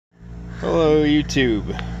Hello YouTube.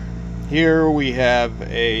 Here we have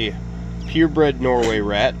a purebred Norway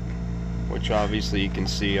rat, which obviously you can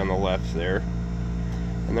see on the left there.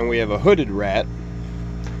 And then we have a hooded rat.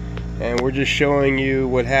 And we're just showing you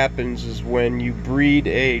what happens is when you breed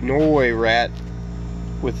a Norway rat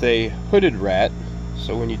with a hooded rat.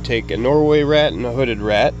 So when you take a Norway rat and a hooded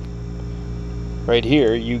rat, right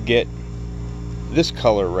here you get this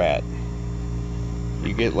color rat.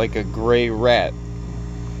 You get like a gray rat,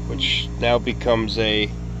 which now becomes a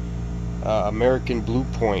American Blue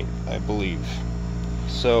Point, I believe.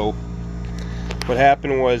 So what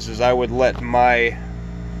happened was I would let my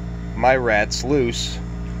rats loose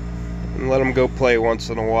and let them go play once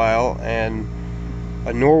in a while, and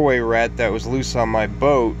a Norway rat that was loose on my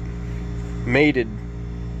boat mated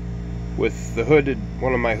with the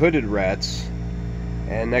one of my hooded rats,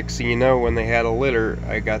 and next thing you know, when they had a litter,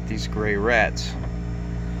 I got these gray rats.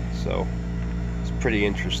 So it's pretty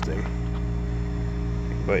interesting.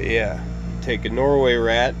 But yeah, take a Norway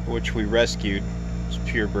rat, which we rescued, it's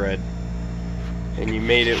purebred, and you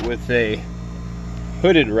mate it with a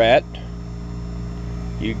hooded rat,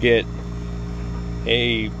 you get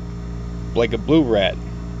like a blue rat,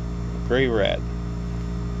 gray rat.